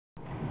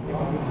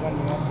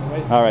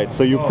All right,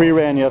 so you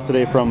pre-ran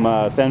yesterday from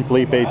San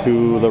Felipe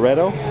to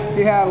Loretto?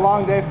 We had a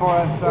long day for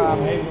us.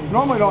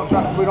 Normally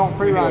we don't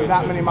pre-run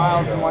that many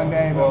miles in one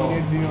day, but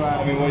we did do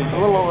a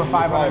little over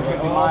 550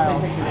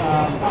 miles.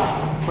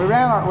 We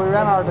ran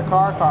our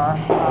Dakar car,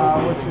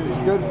 which is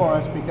good for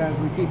us because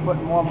we keep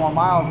putting more and more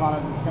miles on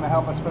it. It's going to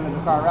help us for the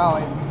Dakar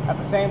Rally. At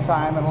the same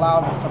time, it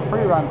allows us to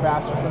pre-run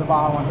faster for the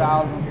Baja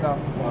 1000. So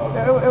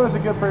it was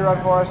a good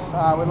pre-run for us.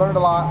 We learned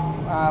a lot.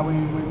 We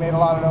made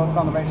a lot of notes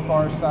on the race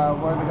course,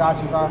 where the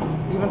gotchas are.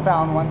 Even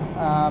found one.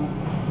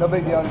 No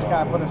big deal, just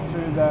kind of put us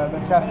through the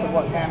test of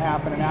what can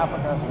happen in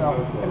Africa. So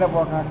ended up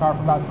working on the car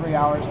for about 3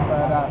 hours,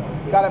 but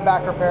got it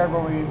back repaired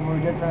where we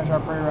did finish our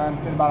pre-run.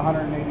 Did about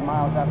 180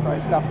 miles after I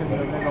stuffed it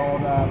in a big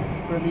old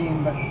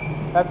ravine. But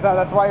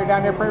that's why you're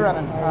down here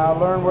pre-running.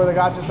 Learn where the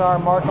gotchas are,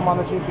 mark them on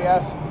the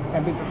GPS,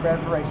 and be prepared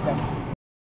for race day.